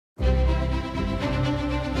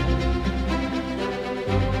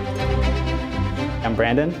I'm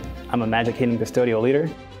Brandon. I'm a Magic Kingdom custodial leader.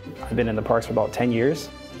 I've been in the parks for about 10 years,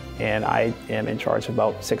 and I am in charge of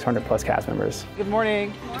about 600 plus cast members. Good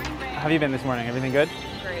morning. Good morning, Brandon. How have you been this morning? Everything good?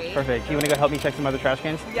 Great. Perfect. You want to go help me check some other trash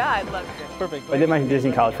cans? Yeah, I'd love to. Perfect. I did my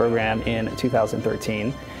Disney College program in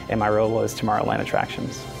 2013, and my role was Tomorrowland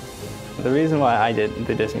Attractions. The reason why I did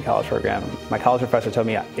the Disney College program, my college professor told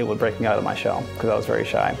me it would break me out of my shell because I was very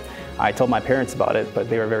shy. I told my parents about it, but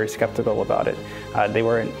they were very skeptical about it. They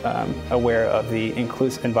weren't aware of the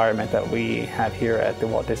inclusive environment that we have here at the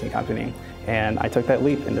Walt Disney Company. And I took that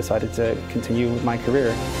leap and decided to continue with my career.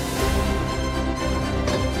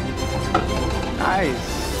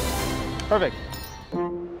 Nice. Perfect.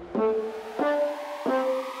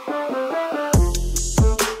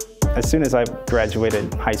 As soon as I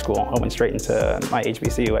graduated high school, I went straight into my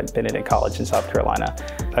HBCU at Brandyn College in South Carolina.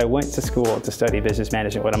 I went to school to study business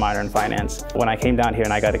management with a minor in finance. When I came down here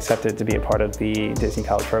and I got accepted to be a part of the Disney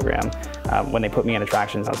College program, when they put me in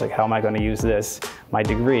attractions, I was like, how am I going to use this, my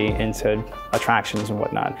degree, into attractions and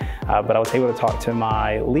whatnot? But I was able to talk to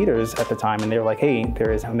my leaders at the time, and they were like, hey,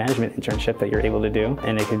 there is a management internship that you're able to do,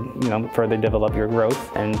 and it could further develop your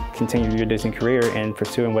growth and continue your Disney career and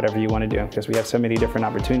pursuing whatever you want to do, because we have so many different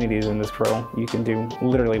opportunities in this role. You can do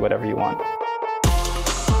literally whatever you want.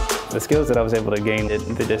 The skills that I was able to gain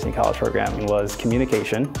in the Disney College program was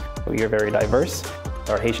communication. We are very diverse.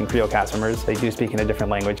 Our Haitian Creole cast members, they do speak in a different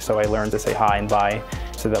language, so I learned to say hi and bye,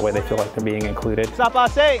 so that way they feel like they're being included.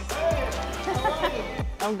 Sapase.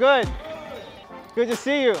 I'm good. Good to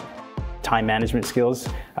see you. Time management skills,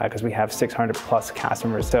 because we have 600 plus cast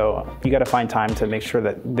members, so you got to find time to make sure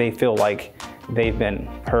that they feel like they've been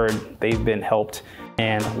heard, they've been helped.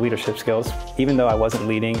 And leadership skills. Even though I wasn't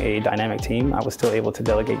leading a dynamic team, I was still able to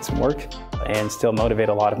delegate some work and still motivate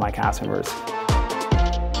a lot of my cast members.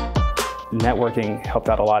 Networking helped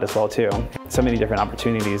out a lot as well too. So many different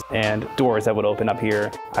opportunities and doors that would open up here.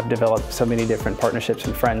 I've developed so many different partnerships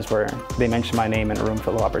and friends where they mention my name in a room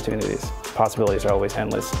full of opportunities. Possibilities are always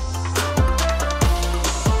endless.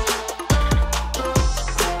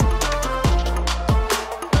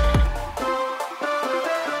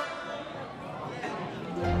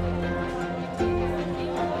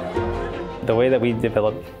 The way that we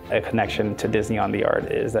developed a connection to Disney on the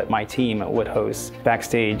Yard is that my team would host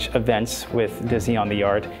backstage events with Disney on the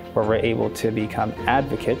Yard, where we're able to become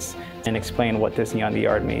advocates and explain what Disney on the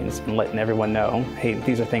Yard means and letting everyone know, hey,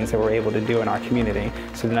 these are things that we're able to do in our community.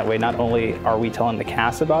 So then that way, not only are we telling the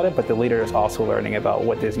cast about it, but the leader is also learning about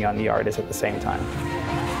what Disney on the Yard is at the same time.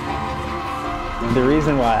 The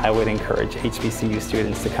reason why I would encourage HBCU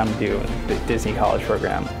students to come do the Disney College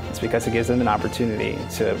program is because it gives them an opportunity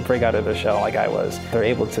to break out of their shell like I was. They're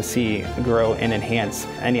able to see, grow, and enhance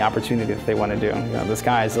any opportunity that they want to do. The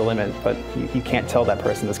sky is the limit, but you can't tell that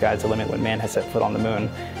person the sky is the limit when man has set foot on the moon.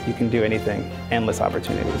 You can do anything, endless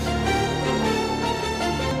opportunities.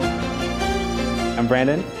 I'm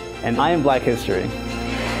Brandon, and I am Black History.